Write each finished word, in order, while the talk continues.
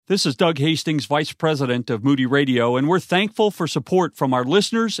This is Doug Hastings, Vice President of Moody Radio, and we're thankful for support from our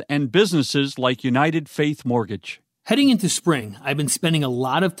listeners and businesses like United Faith Mortgage. Heading into spring, I've been spending a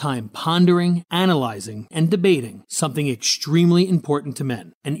lot of time pondering, analyzing, and debating something extremely important to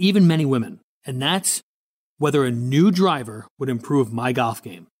men, and even many women, and that's whether a new driver would improve my golf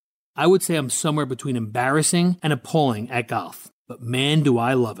game. I would say I'm somewhere between embarrassing and appalling at golf, but man, do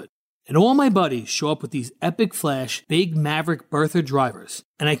I love it. And all my buddies show up with these epic flash, big Maverick Bertha drivers,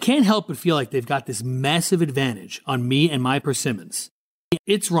 and I can't help but feel like they've got this massive advantage on me and my persimmons.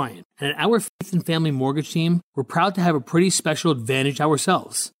 It's Ryan, and at our Faith and Family Mortgage team, we're proud to have a pretty special advantage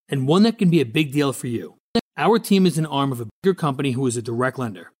ourselves, and one that can be a big deal for you. Our team is an arm of a bigger company who is a direct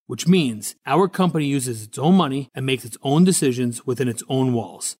lender, which means our company uses its own money and makes its own decisions within its own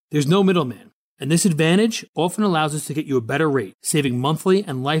walls. There's no middleman. And this advantage often allows us to get you a better rate, saving monthly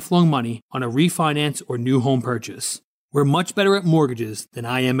and lifelong money on a refinance or new home purchase. We're much better at mortgages than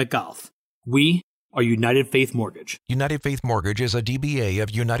I am at golf. We are United Faith Mortgage. United Faith Mortgage is a DBA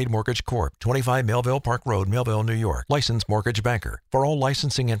of United Mortgage Corp., 25 Melville Park Road, Melville, New York. Licensed mortgage banker. For all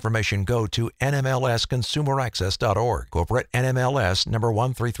licensing information, go to nmlsconsumeraccess.org. Corporate NMLS number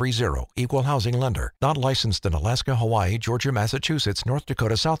 1330. Equal housing lender. Not licensed in Alaska, Hawaii, Georgia, Massachusetts, North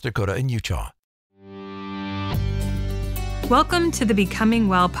Dakota, South Dakota, and Utah. Welcome to the Becoming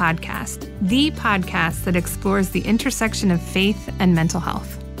Well podcast, the podcast that explores the intersection of faith and mental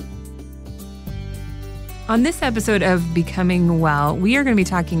health. On this episode of Becoming Well, we are going to be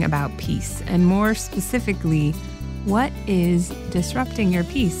talking about peace, and more specifically, what is disrupting your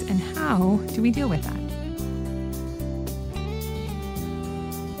peace and how do we deal with that?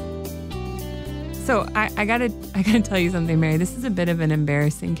 So I gotta tell you something, Mary. This is a bit of an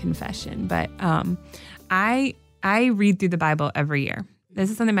embarrassing confession, but I read through the Bible every year. This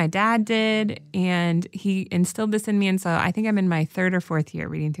is something my dad did, and he instilled this in me, and so I think I'm in my third or fourth year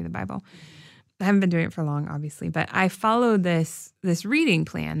reading through the Bible. I haven't been doing it for long, obviously, but I follow this reading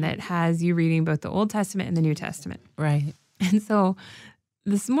plan that has you reading both the Old Testament and the New Testament. Right. And so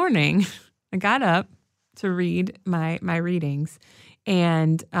this morning, I got up to read my readings,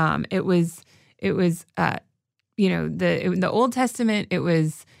 and it was the Old Testament. It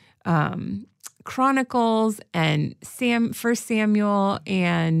was Chronicles and First Samuel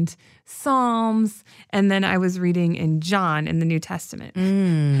and Psalms, and then I was reading in John in the New Testament.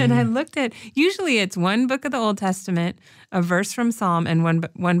 And I looked at, usually it's one book of the Old Testament, a verse from Psalm, and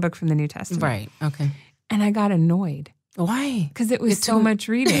one book from the New Testament. Right, okay. And I got annoyed. Why? Because it was so much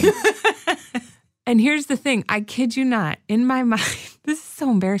reading. And here's the thing, I kid you not, in my mind, this is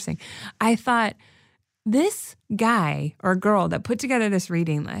so embarrassing. I thought, this guy or girl that put together this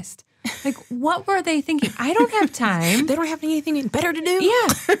reading list, like, what were they thinking? I don't have time. They don't have anything better to do? Yeah.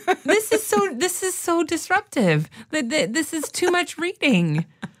 This is so disruptive. This is too much reading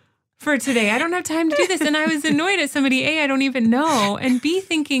for today. I don't have time to do this. And I was annoyed at somebody, A, I don't even know, and B,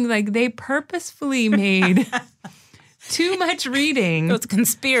 thinking like they purposefully made too much reading. It was a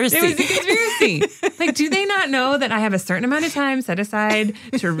conspiracy. It was a conspiracy. Like, do they not know that I have a certain amount of time set aside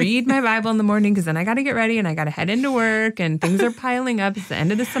to read my Bible in the morning, because then I got to get ready and I got to head into work and things are piling up. It's the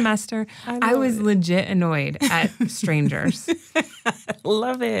end of the semester. I was legit annoyed at strangers.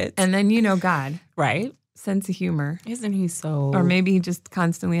 Love it. And then, God. Right. Sense of humor. Isn't he so... Or maybe he just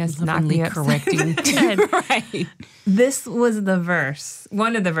constantly has to knock me upside correcting. Right. This was the verse,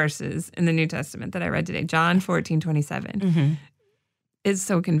 one of the verses in the New Testament that I read today, John 14:27. Mm-hmm. It's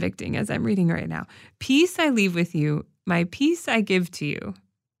so convicting as I'm reading right now. Peace I leave with you, my peace I give to you.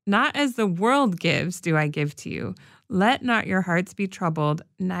 Not as the world gives do I give to you. Let not your hearts be troubled,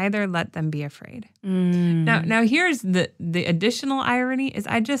 neither let them be afraid. Now here's the additional irony is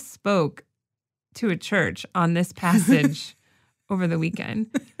I just spoke to a church on this passage over the weekend.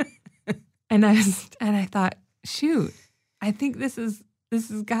 And I thought, shoot, I think this is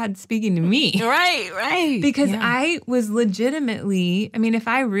God speaking to me. Right. Because I was legitimately, if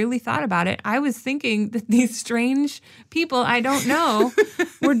I really thought about it, I was thinking that these strange people I don't know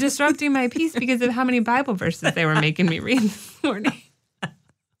were disrupting my peace because of how many Bible verses they were making me read this morning.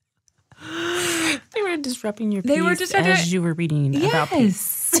 They were disrupting your peace as you were reading about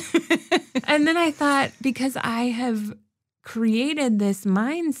peace. And then I thought, because I have created this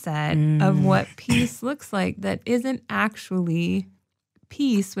mindset of what peace looks like that isn't actually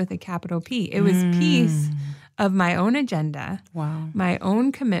peace with a capital P. It was peace of my own agenda, my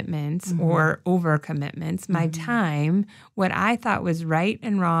own commitments or over-commitments, my time, what I thought was right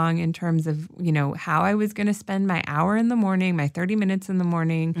and wrong in terms of, how I was going to spend my hour in the morning, my 30 minutes in the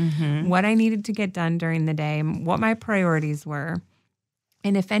morning, what I needed to get done during the day, what my priorities were.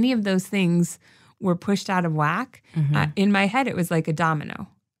 And if any of those things were pushed out of whack, in my head, it was like a domino.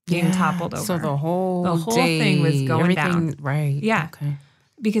 being toppled over. So the whole thing was going down. Right. Yeah. Okay.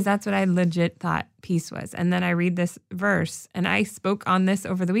 Because that's what I legit thought peace was. And then I read this verse, and I spoke on this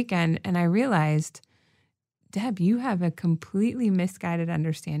over the weekend, and I realized, Deb, you have a completely misguided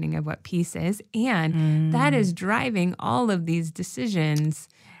understanding of what peace is. And that is driving all of these decisions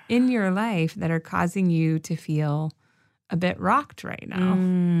in your life that are causing you to feel a bit rocked right now.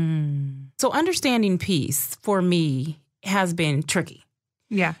 So understanding peace for me has been tricky.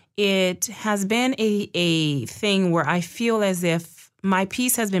 Yeah. It has been a thing where I feel as if my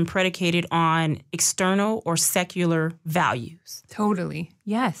peace has been predicated on external or secular values. Totally.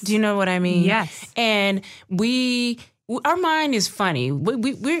 Yes. Do you know what I mean? Yes. And our mind is funny. Do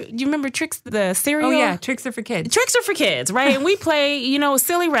you remember Tricks, the cereal? Oh, yeah. Tricks are for kids. Tricks are for kids, right? And we play,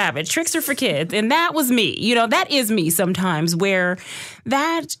 Silly Rabbit. Tricks are for kids. And that was me. That is me sometimes, where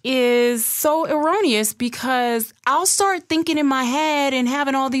that is so erroneous because I'll start thinking in my head and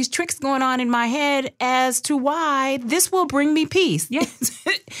having all these tricks going on in my head as to why this will bring me peace. Yes.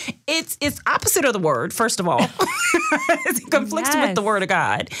 It's opposite of the word, first of all. It conflicts with the word of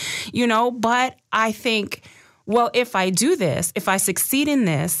God, but I think, well, if I do this, if I succeed in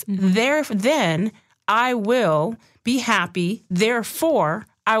this, then I will be happy. Therefore,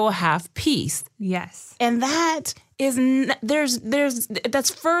 I will have peace. Yes. And that is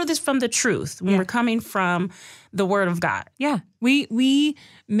that's furthest from the truth when we're coming from the Word of God. Yeah. We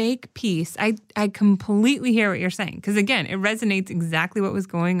make peace. I completely hear what you're saying because, again, it resonates exactly what was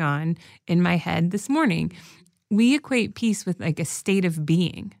going on in my head this morning. We equate peace with like a state of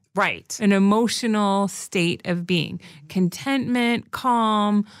being. Right. An emotional state of being. Contentment,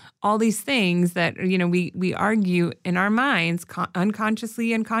 calm, all these things that, we argue in our minds,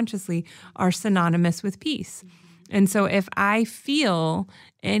 unconsciously and consciously, are synonymous with peace. And so if I feel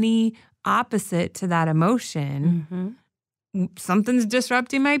any opposite to that emotion, something's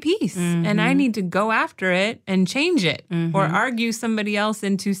disrupting my peace. And I need to go after it and change it or argue somebody else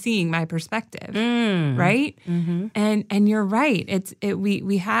into seeing my perspective. Right? And you're right.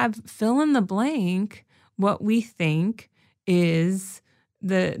 We have fill in the blank what we think is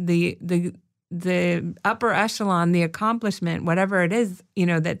the upper echelon, the accomplishment, whatever it is,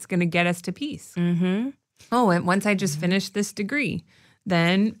 that's going to get us to peace. Oh, and once I just finish this degree,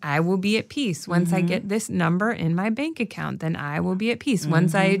 then I will be at peace. Once I get this number in my bank account, then I will be at peace.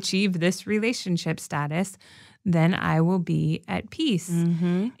 Once I achieve this relationship status, then I will be at peace.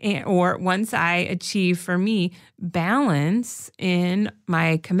 Or once I achieve, for me, balance in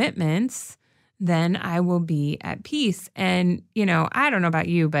my commitments, then I will be at peace. And, I don't know about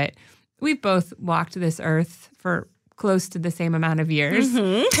you, but we've both walked this earth for close to the same amount of years,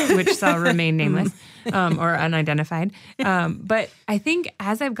 which shall remain nameless or unidentified. But I think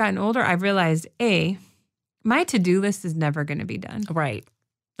as I've gotten older, I've realized, my to-do list is never going to be done. Right.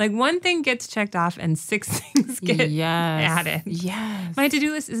 Like one thing gets checked off and 6 things get added. Yes. My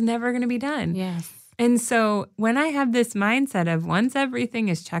to-do list is never going to be done. Yes. And so when I have this mindset of once everything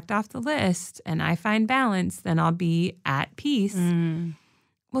is checked off the list and I find balance, then I'll be at peace.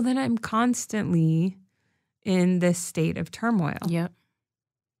 Well, then I'm constantly in this state of turmoil. Yep.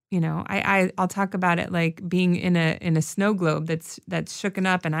 I'll talk about it like being in a snow globe that's shooken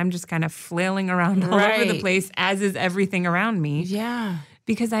up and I'm just kind of flailing around all over the place, as is everything around me. Yeah.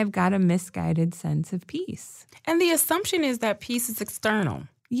 Because I've got a misguided sense of peace. And the assumption is that peace is external.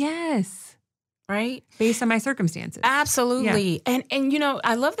 Yes. Right? Based on my circumstances. Absolutely. Yeah. And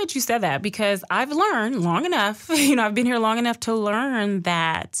I love that you said that because I've learned long enough, I've been here long enough to learn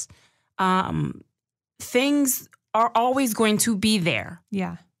that things are always going to be there.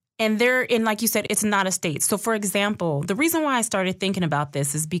 Yeah. And like you said, it's not a state. So for example, the reason why I started thinking about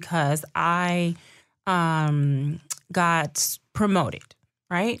this is because I got promoted,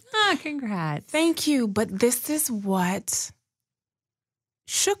 right? Congrats. Thank you. But this is what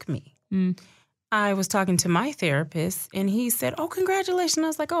shook me. I was talking to my therapist and he said, "Oh, congratulations." I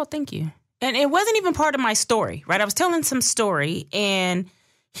was like, "Oh, thank you." And it wasn't even part of my story, right? I was telling some story and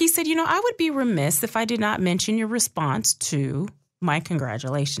he said, "I would be remiss if I did not mention your response to my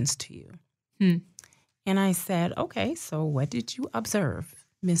congratulations to you." And I said, "Okay, so what did you observe,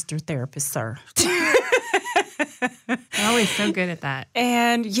 Mr. Therapist, sir?" Always so good at that.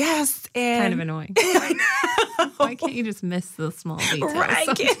 And yes. And kind of annoying. Why can't you just miss the small details? Right.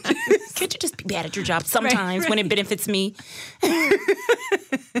 Can't you just be bad at your job sometimes when it benefits me?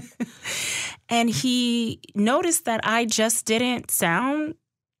 And he noticed that I just didn't sound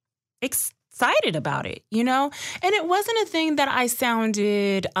excited about it, And it wasn't a thing that I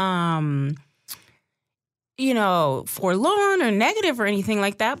sounded, forlorn or negative or anything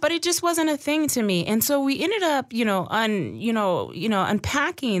like that, but it just wasn't a thing to me. And so we ended up,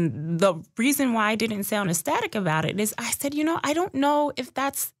 unpacking the reason why I didn't sound ecstatic about it is I said, I don't know if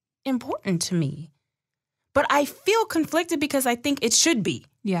that's important to me, but I feel conflicted because I think it should be.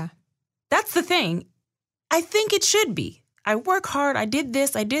 Yeah. That's the thing. I think it should be. I work hard. I did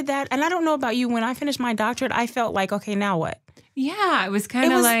this. I did that. And I don't know about you. When I finished my doctorate, I felt like, okay, now what? Yeah, it was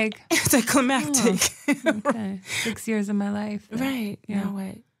kind of like... anticlimactic. Oh, okay. 6 years of my life. Right. Yeah. Now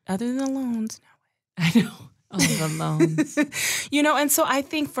what? Other than the loans, now what? I know. All the loans. And so I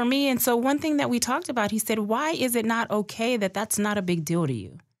think for me, and so one thing that we talked about, he said, why is it not okay that that's not a big deal to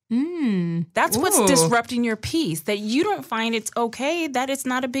you? That's what's disrupting your peace, that you don't find it's okay, that it's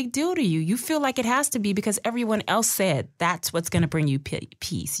not a big deal to you. You feel like it has to be because everyone else said that's what's going to bring you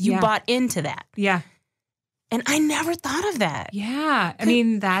peace. You bought into that. Yeah. And I never thought of that. Yeah. I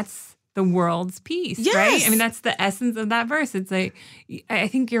mean, that's the world's peace, right? I mean, that's the essence of that verse. It's like, I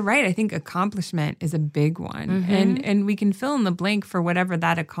think you're right. I think accomplishment is a big one. Mm-hmm. And we can fill in the blank for whatever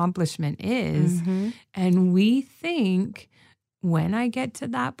that accomplishment is. Mm-hmm. And we think when I get to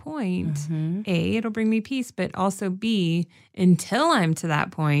that point, A, it'll bring me peace, but also B, until I'm to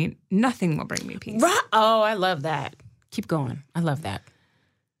that point, nothing will bring me peace. Oh, I love that. Keep going. I love that.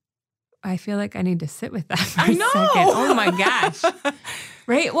 I feel like I need to sit with that for a second. Oh my gosh.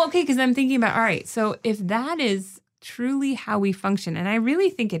 Right? Well, okay, because I'm thinking about, all right, so if that is truly how we function, and I really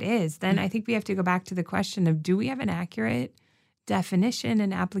think it is, then I think we have to go back to the question of, do we have an accurate definition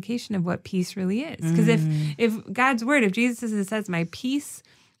and application of what peace really is? Because if God's word, if Jesus says, my peace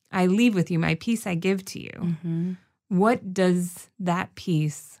I leave with you, my peace I give to you, what does that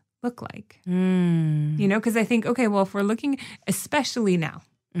peace look like? Because I think, okay, well, if we're looking, especially now,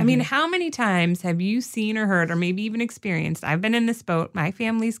 I mean, how many times have you seen or heard or maybe even experienced? I've been in this boat. My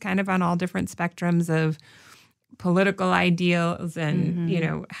family's kind of on all different spectrums of political ideals and,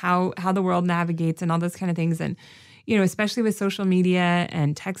 how the world navigates and all those kind of things. And, especially with social media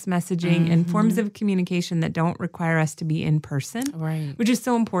and text messaging and forms of communication that don't require us to be in person, right? Which is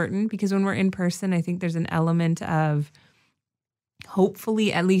so important because when we're in person, I think there's an element of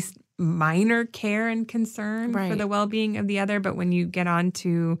hopefully at least minor care and concern for the well-being of the other. But when you get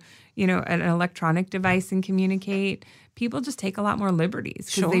onto, an electronic device and communicate, people just take a lot more liberties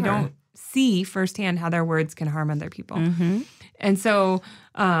because they don't see firsthand how their words can harm other people. And so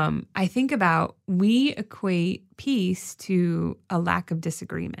I think about, we equate peace to a lack of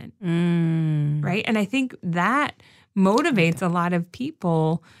disagreement, right? And I think that motivates a lot of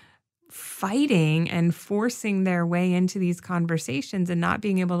people fighting and forcing their way into these conversations and not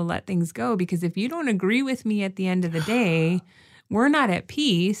being able to let things go. Because if you don't agree with me at the end of the day, we're not at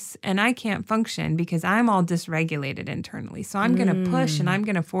peace and I can't function because I'm all dysregulated internally. So I'm going to push and I'm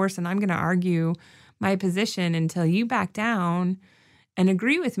going to force and I'm going to argue my position until you back down and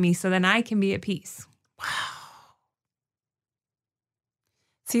agree with me so then I can be at peace. Wow.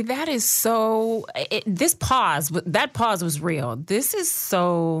 See, that is so, that pause was real. This is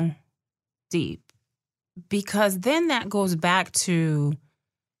so deep because then that goes back to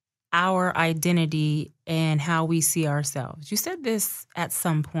our identity and how we see ourselves. You said this at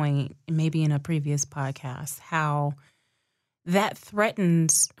some point, maybe in a previous podcast, how that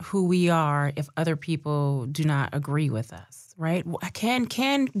threatens who we are if other people do not agree with us, right?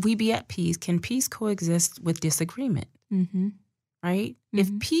 Can we be at peace? Can peace coexist with disagreement? Right?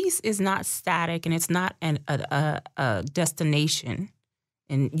 If peace is not static and it's not a destination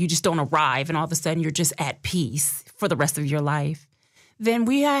and you just don't arrive and all of a sudden you're just at peace for the rest of your life, then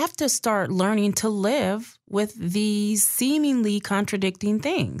we have to start learning to live with these seemingly contradicting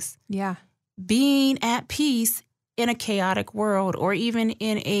things. Yeah. Being at peace in a chaotic world or even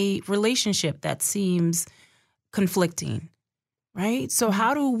in a relationship that seems conflicting, right? So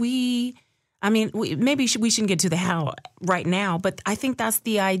how do we... maybe we shouldn't get to the how right now, but I think that's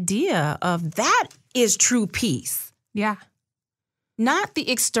the idea of that is true peace. Yeah. Not the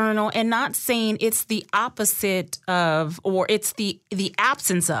external and not saying it's the opposite of or it's the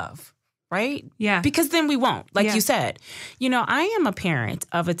absence of, right? Yeah. Because then we won't, like you said. I am a parent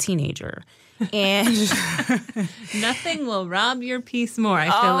of a teenager. And nothing will rob your peace more, I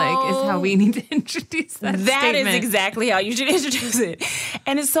feel like, is how we need to introduce that statement. That is exactly how you should introduce it.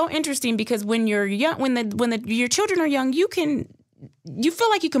 And it's so interesting because when you're young, when your children are young, you feel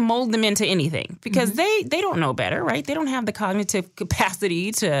like you can mold them into anything because they don't know better, right? They don't have the cognitive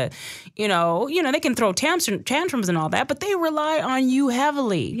capacity to, they can throw tantrums and all that, but they rely on you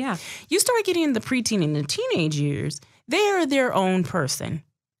heavily. Yeah. You start getting in the preteen and the teenage years, they are their own person.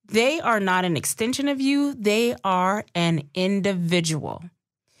 They are not an extension of you. They are an individual.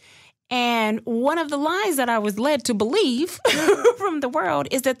 And one of the lies that I was led to believe from the world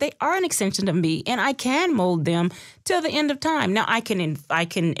is that they are an extension of me and I can mold them till the end of time. Now, I can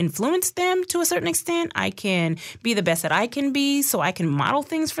influence them to a certain extent. I can be the best that I can be so I can model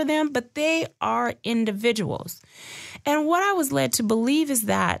things for them, but they are individuals. And what I was led to believe is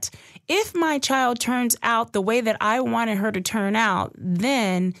that if my child turns out the way that I wanted her to turn out,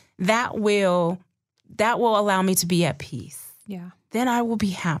 then that will allow me to be at peace. Yeah. Then I will be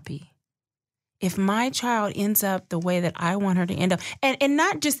happy. If my child ends up the way that I want her to end up, and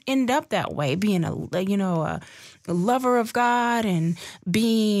not just end up that way, being a lover of God and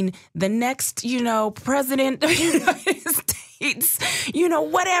being the next, president of the United States,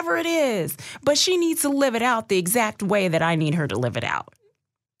 whatever it is. But she needs to live it out the exact way that I need her to live it out.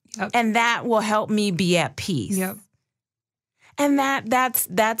 Yep. And that will help me be at peace. Yep. And that's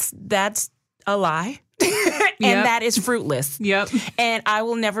a lie. And that is fruitless. Yep. And I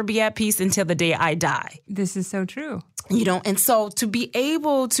will never be at peace until the day I die. This is so true. And so to be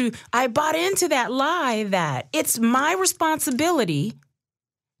able to, I bought into that lie that it's my responsibility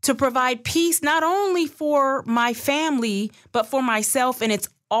to provide peace not only for my family, but for myself, and it's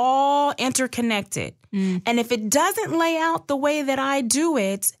all interconnected. And if it doesn't lay out the way that I do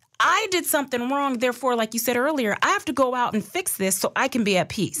it, I did something wrong. Therefore, like you said earlier, I have to go out and fix this so I can be at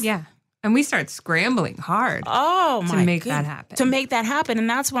peace. Yeah. And we start scrambling hard to make that happen. To make that happen. And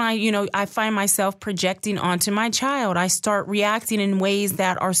that's when I find myself projecting onto my child. I start reacting in ways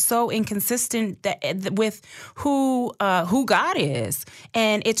that are so inconsistent with who God is.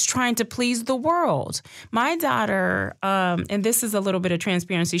 And it's trying to please the world. My daughter, and this is a little bit of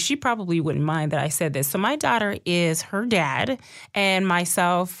transparency, she probably wouldn't mind that I said this. So my daughter is her dad and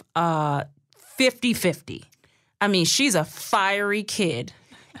myself 50-50. I mean, she's a fiery kid.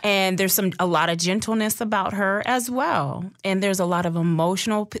 And there's a lot of gentleness about her as well. And there's a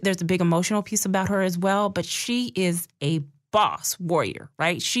big emotional piece about her as well. But she is a boss warrior,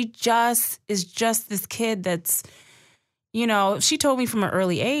 right? She is just this kid that's, she told me from an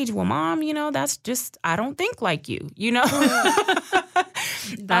early age, well, Mom, that's just, I don't think like you,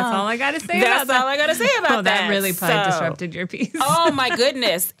 That's all I got to say about that. That's all I got to say about that. That really probably disrupted your peace. Oh, my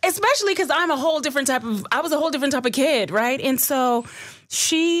goodness. Especially because I was a whole different type of kid, right? And so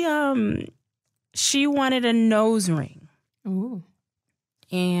she wanted a nose ring. Ooh.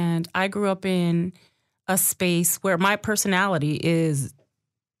 And I grew up in a space where my personality is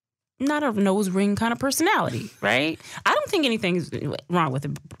not a nose ring kind of personality, right? I don't think anything's wrong with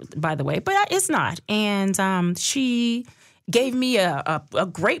it, by the way, but it's not. And she gave me a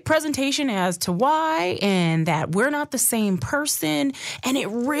great presentation as to why and that we're not the same person. And it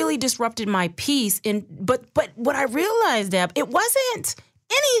really disrupted my peace. But what I realized, Deb, it wasn't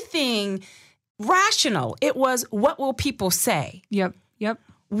anything rational. It was, what will people say? Yep.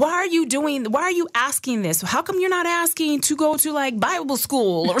 Why are you asking this? How come you're not asking to go to like Bible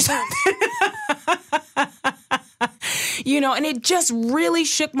school or something? And it just really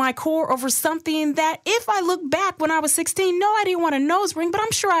shook my core over something that if I look back when I was 16, no, I didn't want a nose ring, but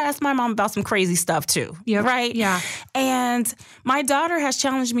I'm sure I asked my mom about some crazy stuff too. Yep. Right? Yeah. And my daughter has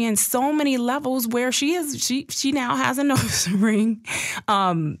challenged me in so many levels where she now has a nose ring.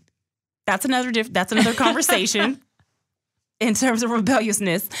 That's another conversation. In terms of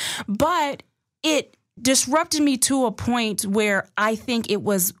rebelliousness, but it disrupted me to a point where I think it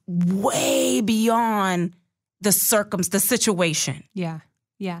was way beyond the situation. Yeah.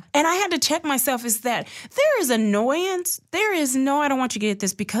 And I had to check myself, is that there is annoyance. There is I don't want you to get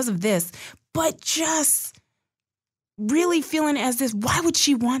this because of this, but just really feeling as this, why would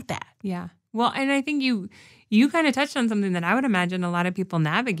she want that? Yeah. Well, and I think you kind of touched on something that I would imagine a lot of people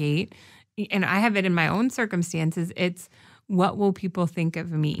navigate, and I have it in my own circumstances. It's, what will people think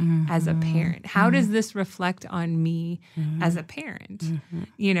of me as a parent? How does this reflect on me as a parent?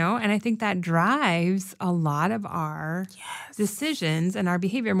 And I think that drives a lot of our decisions and our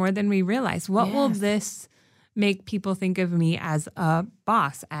behavior more than we realize. What will this make people think of me as a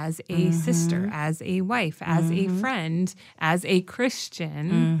boss, as a sister, as a wife, as a friend, as a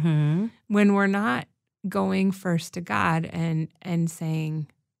Christian, when we're not going first to God and saying,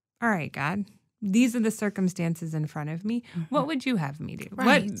 all right, God, these are the circumstances in front of me. What would you have me do?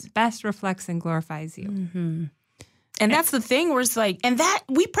 Right. What best reflects and glorifies you? And that's the thing where it's like, and that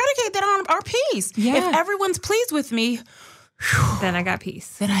we predicate that on our peace. Yeah. If everyone's pleased with me, then I got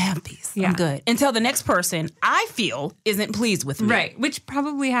peace. Then I have peace. Yeah. I'm good. Until the next person I feel isn't pleased with me. Right. Which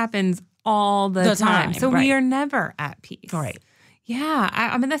probably happens all the time. So we are never at peace. Right. Yeah.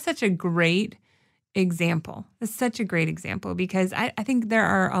 I mean, that's such a great example. It's such a great example because I think there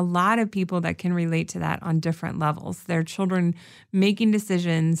are a lot of people that can relate to that on different levels. Their children making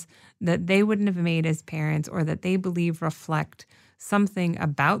decisions that they wouldn't have made as parents or that they believe reflect something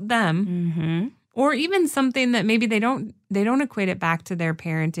about them, or even something that maybe they don't equate it back to their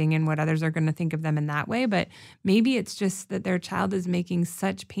parenting and what others are going to think of them in that way. But maybe it's just that their child is making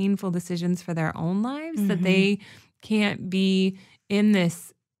such painful decisions for their own lives that they can't be in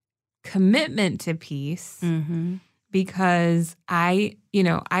this commitment to peace because I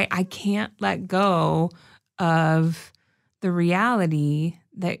can't let go of the reality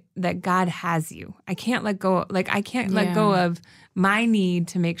that God has you. I can't let go. I can't let go of my need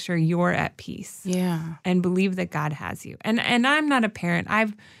to make sure you're at peace. Yeah. And believe that God has you. And I'm not a parent.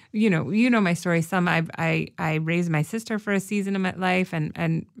 I've, you know my story. I raised my sister for a season of my life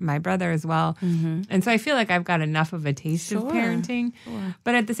and my brother as well. And so I feel like I've got enough of a taste of parenting.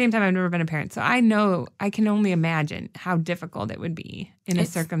 But at the same time, I've never been a parent. So I know, I can only imagine how difficult it would be in a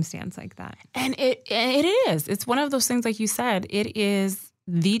circumstance like that. And it is. It's one of those things, like you said, it is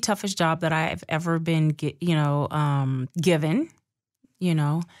the toughest job that I've ever been, given,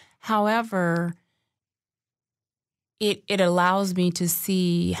 However, it allows me to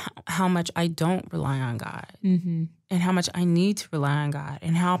see how much I don't rely on God and how much I need to rely on God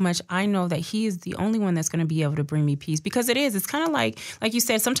and how much I know that He is the only one that's going to be able to bring me peace. Because it's kind of like you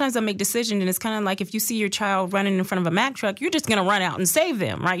said, sometimes I make decisions and it's kind of like if you see your child running in front of a Mack truck, you're just going to run out and save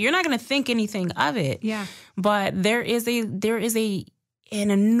them, right? You're not going to think anything of it. Yeah. But there is an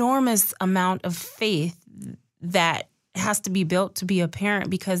enormous amount of faith that has to be built to be a parent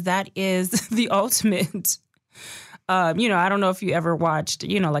because that is the ultimate. I don't know if you ever watched,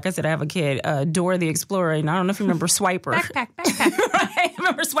 like I said, I have a kid, Dora the Explorer, and I don't know if you remember Swiper. Backpack. Right?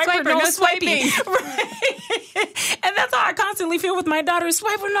 Remember Swiper, no swiping. Right. And that's how I constantly feel with my daughter,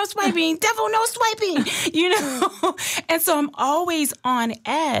 Swiper, no swiping, devil, no swiping, And so I'm always on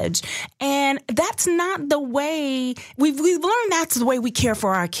edge. And that's not the way, we've learned that's the way we care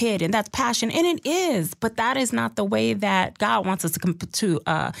for our kid, and that's passion, and it is. But that is not the way that God wants us to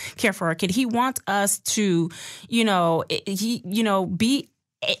care for our kid. He wants us to, be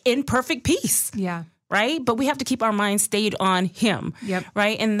in perfect peace. Yeah. Right? But we have to keep our minds stayed on Him. Yep.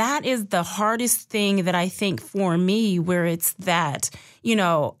 Right? And that is the hardest thing that I think for me, where it's that,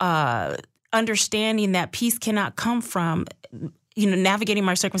 understanding that peace cannot come from, navigating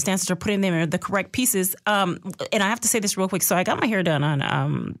my circumstances or putting them in the correct pieces. And I have to say this real quick. So I got my hair done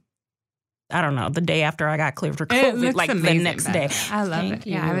on, I don't know, the day after I got cleared for COVID, like the next day. I love it.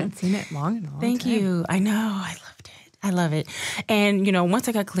 Yeah, I haven't seen it long in a long time. Thank you. I know. I loved it. I love it. And, once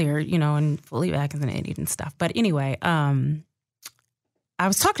I got cleared, and fully back in the idiot and stuff. But anyway, I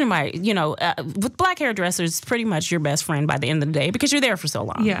was talking to my, with black hairdressers, pretty much your best friend by the end of the day because you're there for so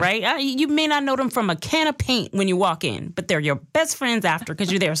long, right? You may not know them from a can of paint when you walk in, but they're your best friends after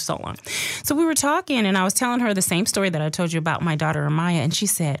because you're there so long. So we were talking and I was telling her the same story that I told you about my daughter, Amaya. And she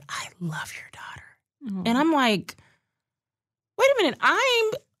said, I love your daughter. Oh. And I'm like, wait a minute,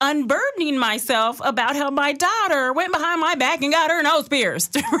 I'm unburdening myself about how my daughter went behind my back and got her nose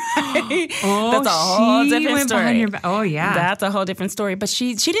pierced. Right? That's a whole different story. Oh, yeah. That's a whole different story. But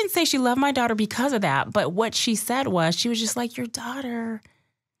she didn't say she loved my daughter because of that. But what she said was, she was just like, your daughter,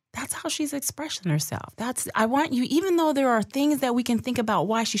 that's how she's expressing herself. I want you, even though there are things that we can think about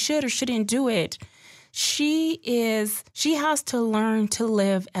why she should or shouldn't do it, she has to learn to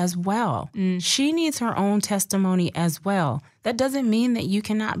live as well. She needs her own testimony as well. That doesn't mean that you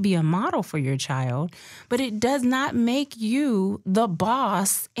cannot be a model for your child, but it does not make you the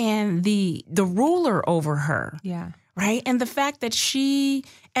boss and the ruler over her. Yeah. Right? And the fact that she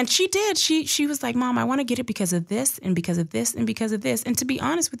was like, Mom, I want to get it because of this and because of this and because of this. And to be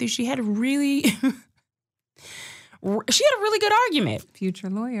honest with you, she had a really good argument.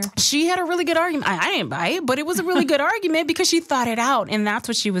 Future lawyer. She had a really good argument. I didn't buy it, but it was a really good argument because she thought it out. And that's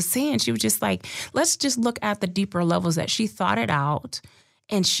what she was saying. She was just like, let's just look at the deeper levels that she thought it out.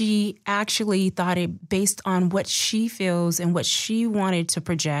 And she actually thought it based on what she feels and what she wanted to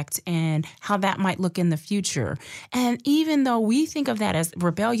project and how that might look in the future. And even though we think of that as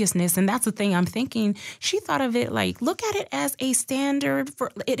rebelliousness, and that's the thing I'm thinking, she thought of it like, look at it as a standard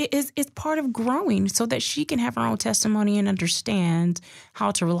for it's part of growing so that she can have her own testimony and understand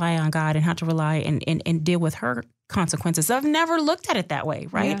how to rely on God and how to rely and deal with her consequences. So I've never looked at it that way,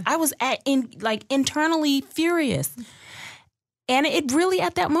 right? Yeah. I was internally furious. And it really,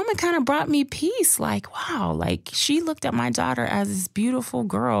 at that moment, kind of brought me peace. Like, wow, like she looked at my daughter as this beautiful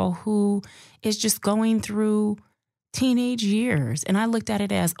girl who is just going through teenage years. And I looked at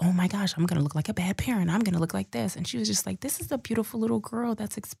it as, oh my gosh, I'm going to look like a bad parent. I'm going to look like this. And she was just like, this is a beautiful little girl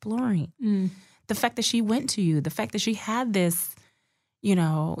that's exploring. the fact that she went to you, the fact that she had this,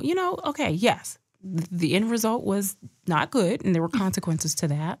 okay, yes, the end result was not good and there were consequences to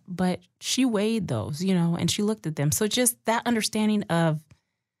that, but she weighed those, and she looked at them. So just that understanding of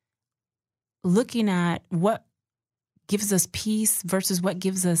looking at what gives us peace versus what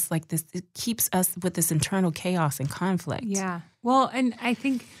gives us like this, it keeps us with this internal chaos and conflict. Yeah. Well, and I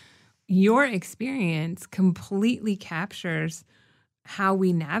think your experience completely captures how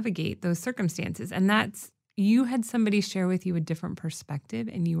we navigate those circumstances. And that's, you had somebody share with you a different perspective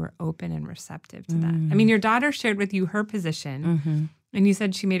and you were open and receptive to that. I mean, your daughter shared with you her position and you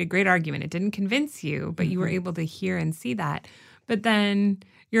said she made a great argument. It didn't convince you, but you were able to hear and see that. But then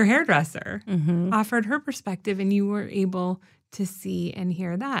your hairdresser offered her perspective and you were able to see and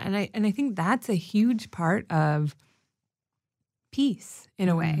hear that. And I think that's a huge part of peace in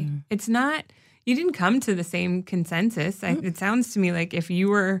a way. It's not, you didn't come to the same consensus. It sounds to me like if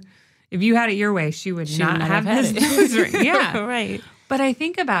you had it your way, she would not have this nose ring. Yeah. Right. But I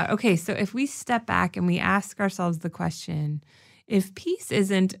think about, okay, so if we step back and we ask ourselves the question, if peace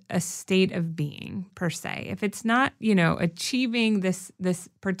isn't a state of being per se, if it's not, achieving this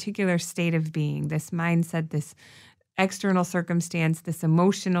particular state of being, this mindset, this external circumstance, this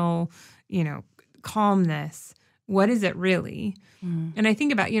emotional, calmness, what is it really? And I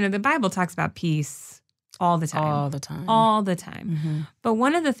think about, the Bible talks about peace all the time. All the time. But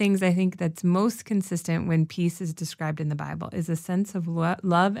one of the things I think that's most consistent when peace is described in the Bible is a sense of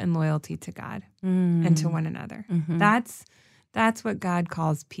love and loyalty to God and to one another. That's what God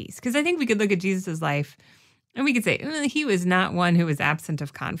calls peace. Because I think we could look at Jesus' life and we could say, he was not one who was absent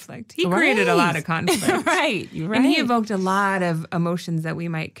of conflict. He created a lot of conflict. Right. And he evoked a lot of emotions that we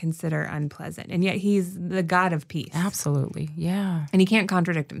might consider unpleasant. And yet he's the God of peace. Absolutely. Yeah. And he can't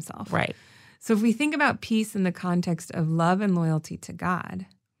contradict himself. Right. So if we think about peace in the context of love and loyalty to God,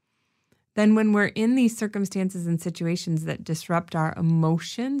 then when we're in these circumstances and situations that disrupt our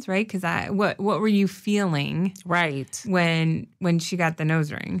emotions, right? Because what were you feeling? Right. When she got the nose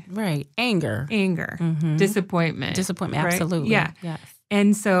ring? Right. Anger. Disappointment. Disappointment. Right? Absolutely. Yeah. Yes.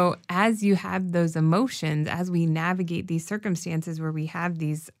 And so as you have those emotions, as we navigate these circumstances where we have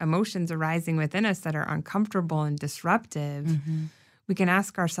these emotions arising within us that are uncomfortable and disruptive, we can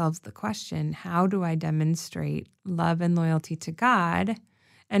ask ourselves the question, how do I demonstrate love and loyalty to God?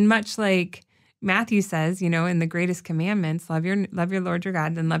 And much like Matthew says, in the greatest commandments, love your Lord your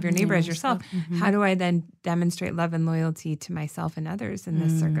God, then love your neighbor as yourself. How do I then demonstrate love and loyalty to myself and others in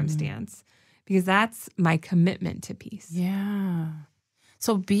this circumstance? Because that's my commitment to peace. Yeah.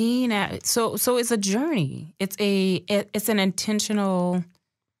 So so it's a journey. It's an intentional,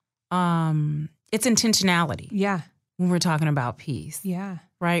 it's intentionality. Yeah. When we're talking about peace. Yeah.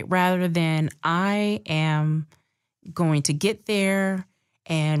 Right. Rather than I am going to get there.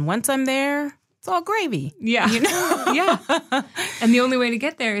 And once I'm there, it's all gravy. Yeah. Yeah. And the only way to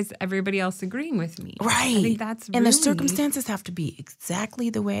get there is everybody else agreeing with me. Right. I think that's And the circumstances have to be exactly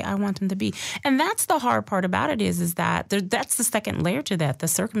the way I want them to be. And that's the hard part about it is that that's the second layer to that. The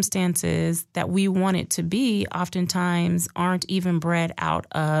circumstances that we want it to be oftentimes aren't even bred out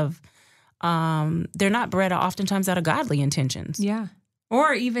of, they're not bred oftentimes out of godly intentions. Yeah.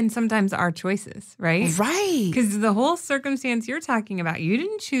 Or even sometimes our choices, right? Right. Because the whole circumstance you're talking about, you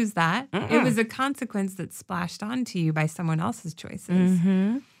didn't choose that. It was a consequence that splashed onto you by someone else's choices.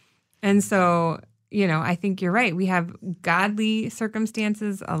 And so, I think you're right. We have godly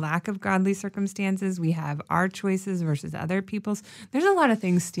circumstances, a lack of godly circumstances. We have our choices versus other people's. There's a lot of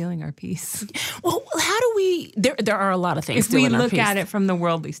things stealing our peace. Well, how do we, there are a lot of things if stealing we our look peace. at it from the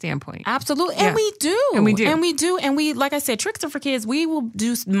worldly standpoint. Absolutely. Yeah. And we do. And we do. And we do. And we, like I said, tricks are for kids. We will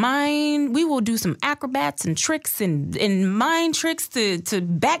do some acrobats and tricks and mind tricks to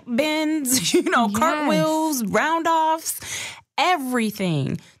back bends, cartwheels, round offs,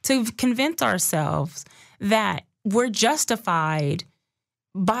 everything to convince ourselves that we're justified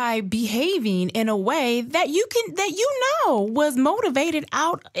by behaving in a way that was motivated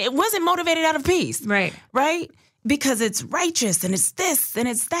out. It wasn't motivated out of peace. Right. Right? Because it's righteous and it's this and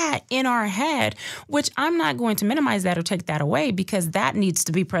it's that in our head, which I'm not going to minimize that or take that away because that needs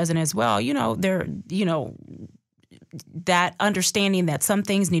to be present as well. That understanding that some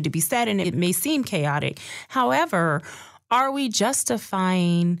things need to be said and it may seem chaotic. However, are we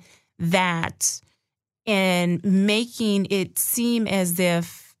justifying that and making it seem as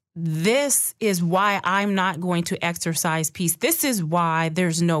if this is why I'm not going to exercise peace? This is why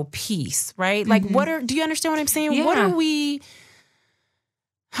there's no peace, right? Like, do you understand what I'm saying? Yeah.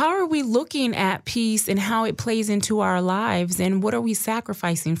 How are we looking at peace and how it plays into our lives? And what are we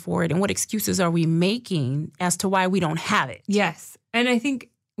sacrificing for it? And what excuses are we making as to why we don't have it? Yes. And I think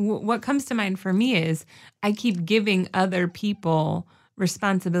what comes to mind for me is I keep giving other people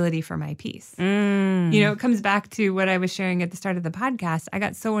responsibility for my peace. It comes back to what I was sharing at the start of the podcast. I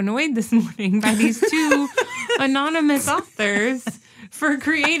got so annoyed this morning by these two anonymous authors for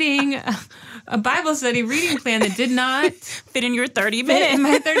creating a Bible study reading plan that did not fit in your 30 fit minutes. in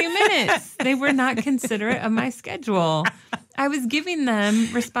my 30 minutes. They were not considerate of my schedule. I was giving them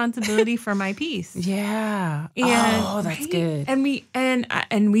responsibility for my peace. Yeah. And, that's good. And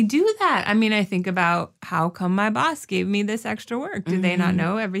we do that. I mean, I think about how come my boss gave me this extra work? Do they not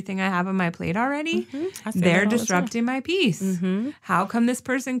know everything I have on my plate already? They're disrupting my peace. How come this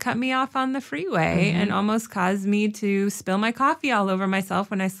person cut me off on the freeway and almost caused me to spill my coffee all over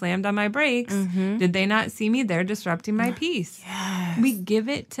myself when I slammed on my brakes? Did they not see me? They're disrupting my peace. Yes. We give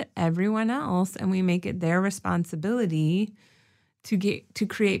it to everyone else and we make it their responsibility to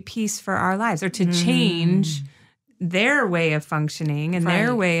create peace for our lives or to change their way of functioning and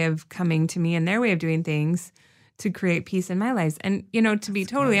their way of coming to me and their way of doing things to create peace in my lives. And, to be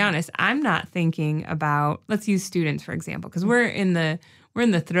totally honest, I'm not thinking about, let's use students, for example, because we're in the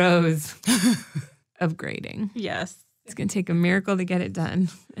throes of grading. Yes. It's going to take a miracle to get it done.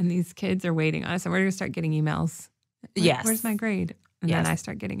 And these kids are waiting on us and we're going to start getting emails. Yes. Where's my grade? And then I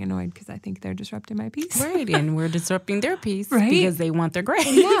start getting annoyed because I think they're disrupting my peace. Right, and we're disrupting their peace because they want their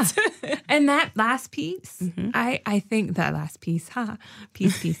grades. Yeah. And that last piece, I think that last piece,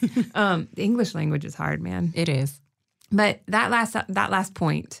 piece. The English language is hard, man. It is. But that last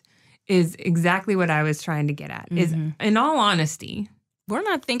point is exactly what I was trying to get at. Is in all honesty, we're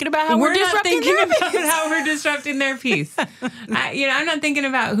not thinking about how we're disrupting their peace. How we're disrupting their peace. I'm not thinking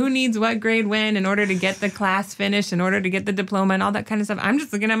about who needs what grade when in order to get the class finished, in order to get the diploma and all that kind of stuff. I'm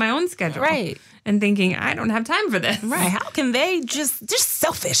just looking at my own schedule. Right. And thinking, I don't have time for this. Right. How can they just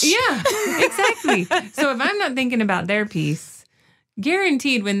selfish? Yeah, exactly. So if I'm not thinking about their peace,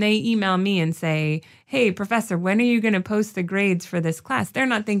 guaranteed when they email me and say, hey, professor, when are you going to post the grades for this class? They're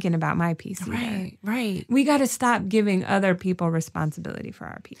not thinking about my piece either. Right. We got to stop giving other people responsibility for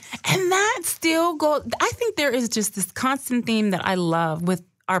our piece. And that still goes, I think there is just this constant theme that I love with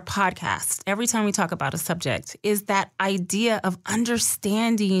our podcast. Every time we talk about a subject is that idea of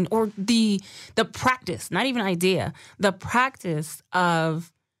understanding or the practice, not even idea, the practice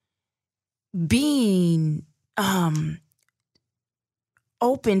of being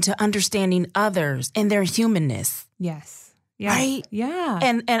open to understanding others and their humanness. Yes. Yeah. Right? Yeah.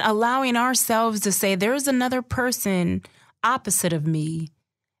 And allowing ourselves to say there's another person opposite of me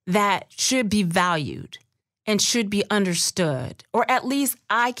that should be valued and should be understood, or at least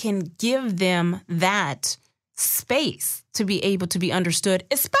I can give them that space to be able to be understood,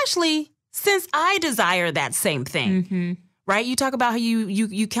 especially since I desire that same thing. Right? You talk about how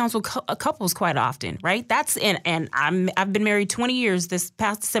you counsel couples quite often, right? And I've been married 20 years. This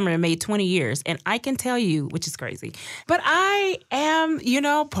past December, I made 20 years. And I can tell you, which is crazy, but I am,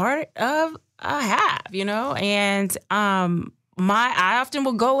 part of a half, and I often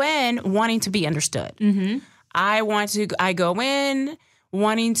will go in wanting to be understood. I go in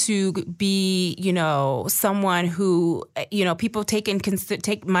wanting to be, someone who, people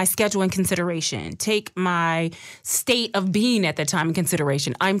take my schedule in consideration, take my state of being at the time in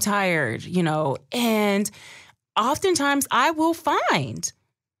consideration. I'm tired, and oftentimes I will find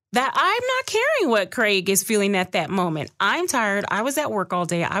that I'm not caring what Craig is feeling at that moment. I'm tired. I was at work all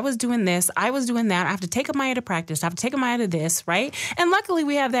day. I was doing this. I was doing that. I have to take a Maya to practice. I have to take a Maya to this, right? And luckily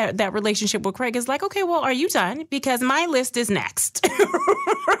we have that relationship with Craig. It's like, okay, well, are you done? Because my list is next.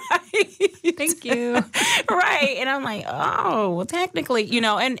 Right? Thank you. Right. And I'm like, oh, well, technically,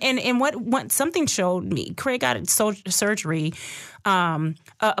 and what something showed me, Craig got surgery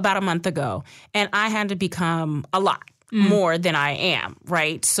about a month ago, and I had to become a lot more than I am,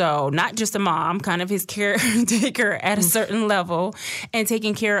 right? So not just a mom, kind of his caretaker at a certain level and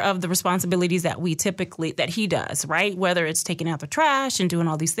taking care of the responsibilities that he does, right? Whether it's taking out the trash and doing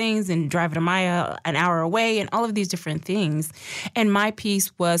all these things and driving to Maya an hour away and all of these different things. And my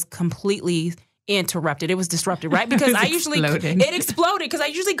piece was completely interrupted. It was disrupted, right? Because it exploded because I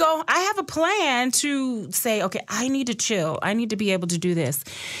usually I have a plan to say, okay, I need to chill. I need to be able to do this.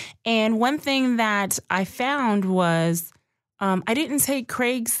 And one thing that I found was I didn't take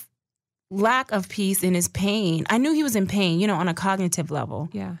Craig's lack of peace in his pain. I knew he was in pain, on a cognitive level.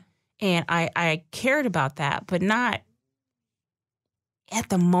 Yeah. And I cared about that, but not at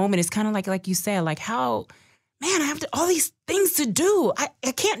the moment. It's kind of like you said, like how, man, I have all these things to do.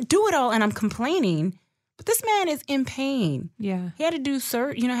 I can't do it all, and I'm complaining. But this man is in pain. Yeah. He had to do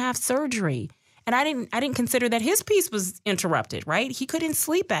have surgery. And I didn't consider that his peace was interrupted, right? He couldn't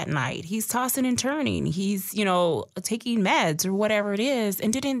sleep at night. He's tossing and turning. He's, taking meds or whatever it is,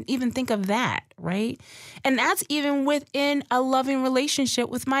 and didn't even think of that, right? And that's even within a loving relationship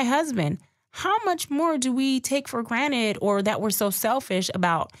with my husband. How much more do we take for granted, or that we're so selfish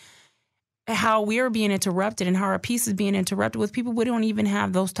about how we're being interrupted and how our peace is being interrupted with people we don't even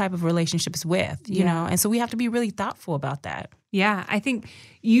have those type of relationships with, you know? And so we have to be really thoughtful about that. Yeah, I think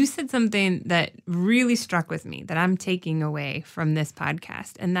you said something that really struck with me that I'm taking away from this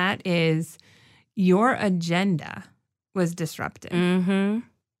podcast, and that is your agenda was disrupted. Mm-hmm.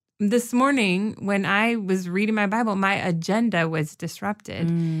 This morning, when I was reading my Bible, my agenda was disrupted.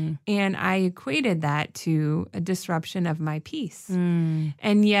 And I equated that to a disruption of my peace.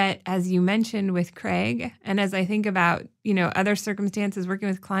 And yet, as you mentioned with Craig, and as I think about, other circumstances, working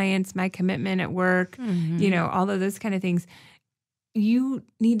with clients, my commitment at work, all of those kind of things, you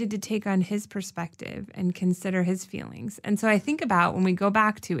needed to take on his perspective and consider his feelings. And so I think about when we go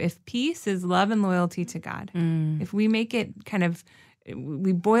back to if peace is love and loyalty to God, if we make it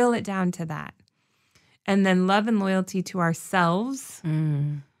we boil it down to that. And then love and loyalty to ourselves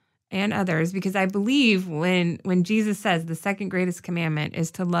and others. Because I believe when Jesus says the second greatest commandment is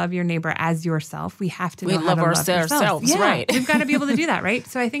to love your neighbor as yourself, we have to know how to love ourselves. Right. We've got to be able to do that, right?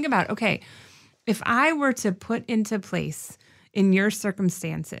 So I think about, okay, if I were to put into place in your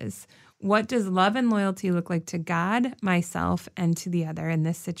circumstances, what does love and loyalty look like to God, myself, and to the other, in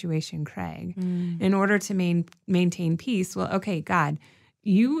this situation, Craig, in order to maintain peace? Well, okay, God,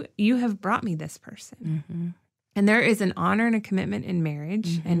 you have brought me this person. And there is an honor and a commitment in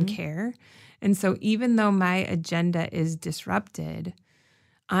marriage and care. And so even though my agenda is disrupted,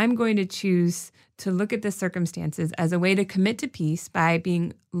 I'm going to choose to look at the circumstances as a way to commit to peace by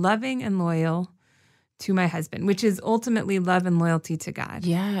being loving and loyal to my husband, which is ultimately love and loyalty to God.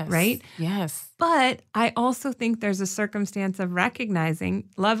 Yes. Right? Yes. But I also think there's a circumstance of recognizing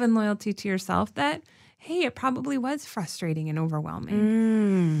love and loyalty to yourself that, hey, it probably was frustrating and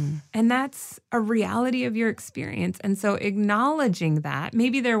overwhelming. And that's a reality of your experience. And so acknowledging that,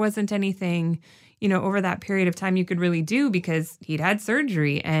 maybe there wasn't anything, over that period of time you could really do because he'd had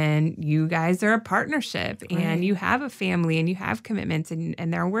surgery and you guys are a partnership and you have a family and you have commitments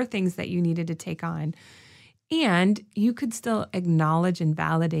and there were things that you needed to take on. And you could still acknowledge and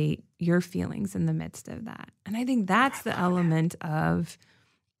validate your feelings in the midst of that. And I think that's the element of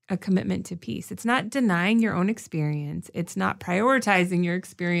a commitment to peace. It's not denying your own experience. It's not prioritizing your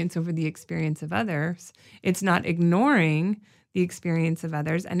experience over the experience of others. It's not ignoring the experience of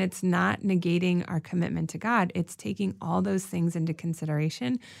others, and it's not negating our commitment to God. It's taking all those things into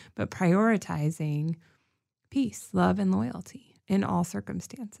consideration, but prioritizing peace, love, and loyalty in all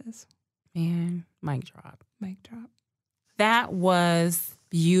circumstances. Man, mic drop. Mic drop. That was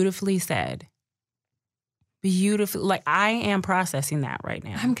beautifully said. Beautiful. Like, I am processing that right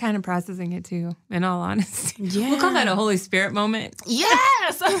now. I'm kind of processing it too, in all honesty. Yeah. We'll call that a Holy Spirit moment.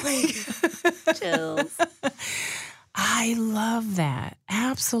 Yes. I'm like, chills. I love that.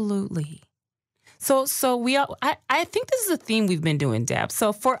 Absolutely. So we all, I think this is a theme we've been doing, Deb.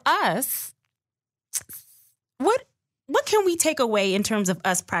 So for us, what can we take away in terms of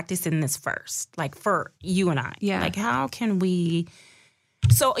us practicing this first? Like for you and I. Yeah. Like how can we?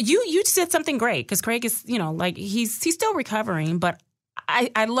 So you said something great because Craig is, like he's still recovering, but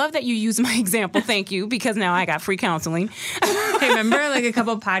I love that you use my example. Thank you, because now I got free counseling. Hey, remember like a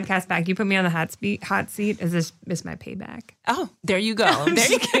couple podcasts back, you put me on the hot seat. Is this my payback? Oh, there you go. There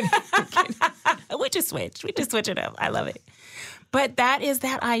you go. We just switch it up. I love it. But that is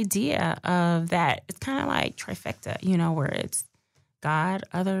that idea of that. It's kind of like trifecta, where it's God,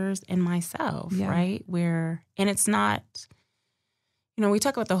 others, and myself, right? And it's not. We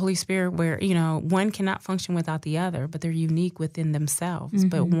talk about the Holy Spirit where, one cannot function without the other, but they're unique within themselves,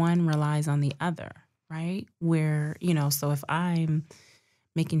 but one relies on the other, right? Where, so if I'm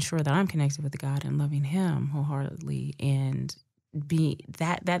making sure that I'm connected with God and loving Him wholeheartedly and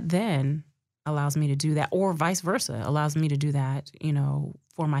that then allows me to do that, or vice versa, allows me to do that,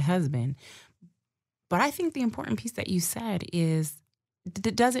 for my husband. But I think the important piece that you said is,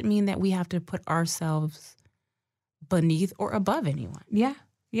 it doesn't mean that we have to put ourselves beneath or above anyone. Yeah.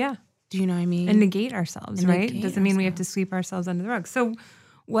 Yeah. Do you know what I mean? And negate ourselves, right? Doesn't mean we have to sweep ourselves under the rug. So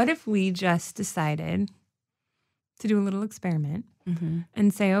what if we just decided to do a little experiment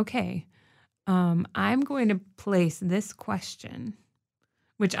and say, okay, I'm going to place this question,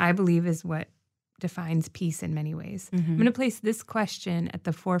 which I believe is what defines peace in many ways. I'm going to place this question at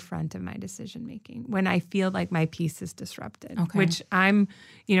the forefront of my decision making when I feel like my peace is disrupted, which I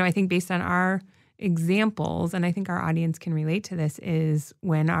think based on our examples, and I think our audience can relate to this, is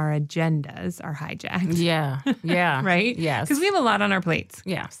when our agendas are hijacked. Yeah. Yeah. Right? Yes. Because we have a lot on our plates.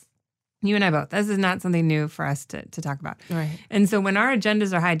 Yes. You and I both. This is not something new for us to talk about. Right. And so when our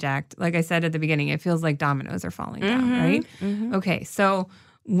agendas are hijacked, like I said at the beginning, it feels like dominoes are falling down, right? Mm-hmm. Okay, so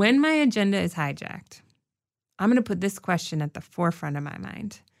when my agenda is hijacked, I'm going to put this question at the forefront of my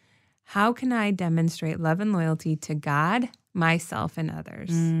mind. How can I demonstrate love and loyalty to God, myself, and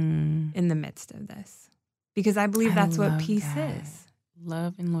others in the midst of this? Because I believe that's what peace is.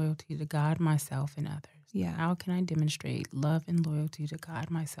 Love and loyalty to God, myself, and others. Yeah. How can I demonstrate love and loyalty to God,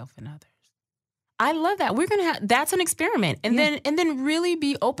 myself, and others? I love that. We're gonna have that's an experiment, and then really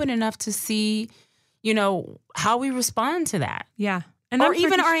be open enough to see, how we respond to that. Yeah. And or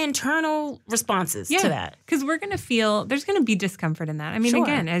even our internal responses to that. Because we're going to feel, there's going to be discomfort in that. I mean, Sure.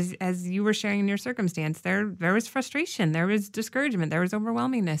 again, as you were sharing in your circumstance, there was frustration, there was discouragement, there was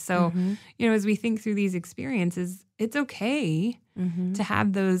overwhelmingness. So, as we think through these experiences, it's okay to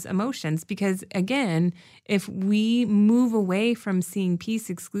have those emotions because, again, if we move away from seeing peace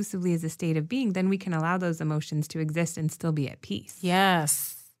exclusively as a state of being, then we can allow those emotions to exist and still be at peace.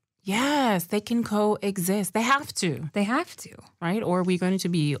 Yes, they can coexist. They have to. They have to. Right? Or we're going to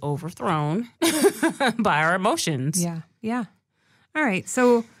be overthrown by our emotions. Yeah. All right.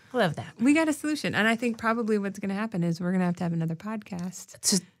 So love that. We got a solution. And I think probably what's going to happen is we're going to have another podcast.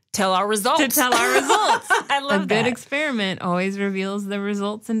 To tell our results. I love that. A good that. experiment always reveals the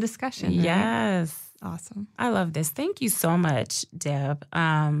results in discussion. Right? Yes. Awesome. I love this. Thank you so much, Deb.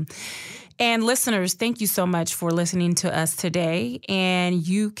 And listeners, thank you so much for listening to us today. And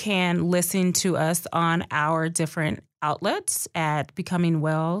you can listen to us on our different outlets at Becoming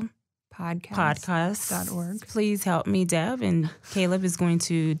Well Podcast.org. Please help me, Deb. And Caleb is going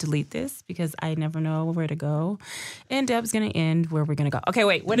to delete this because I never know where to go. And Deb's going to end where we're going to go. Okay,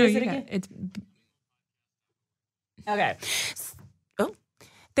 wait. What is it again? Okay.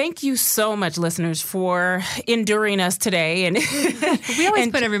 Thank you so much, listeners, for enduring us today. And we always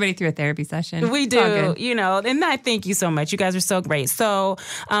put everybody through a therapy session. We do, and I thank you so much. You guys are so great. So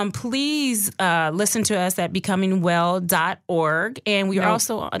please listen to us at becomingwell.org. And we are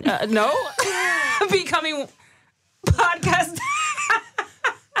also on, Becoming Podcast.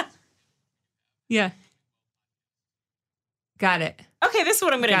 Yeah. Got it. Okay, this is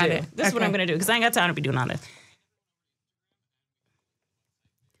what I'm going to do. This is what I'm going to do because I ain't got time to be doing all this.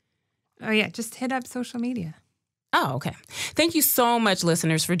 Oh, yeah. Just hit up social media. Oh, okay. Thank you so much,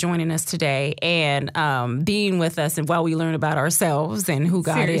 listeners, for joining us today and being with us and while we learn about ourselves and who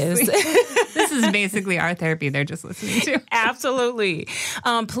God is. This is basically our therapy they're just listening to. Absolutely.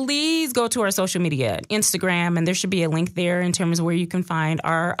 Please go to our social media, Instagram, and there should be a link there in terms of where you can find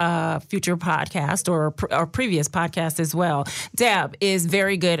our future podcast or our previous podcast as well. Deb is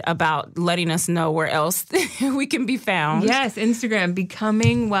very good about letting us know where else we can be found. Yes, Instagram,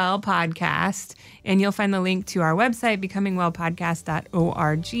 Becoming Well Podcast. And you'll find the link to our website,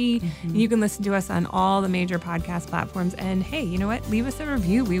 becomingwellpodcast.org. You can listen to us on all the major podcast platforms. And hey, you know what? Leave us a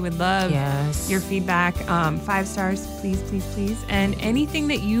review. We would love your feedback. 5 stars, please, please, please. And anything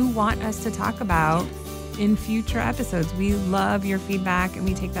that you want us to talk about in future episodes. We love your feedback and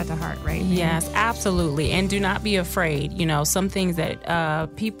we take that to heart, right? Yes, absolutely. And do not be afraid. Some things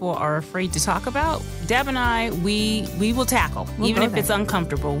that people are afraid to talk about, Deb and I, we will tackle. Even if it's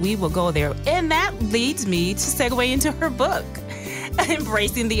uncomfortable, we will go there. And that leads me to segue into her book,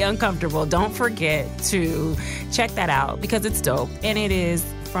 Embracing the Uncomfortable. Don't forget to check that out because it's dope. And it is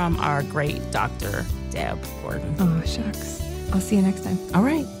from our great Dr. Deb Gordon. Oh, shucks. I'll see you next time. All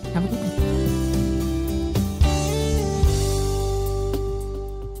right. Have a good one.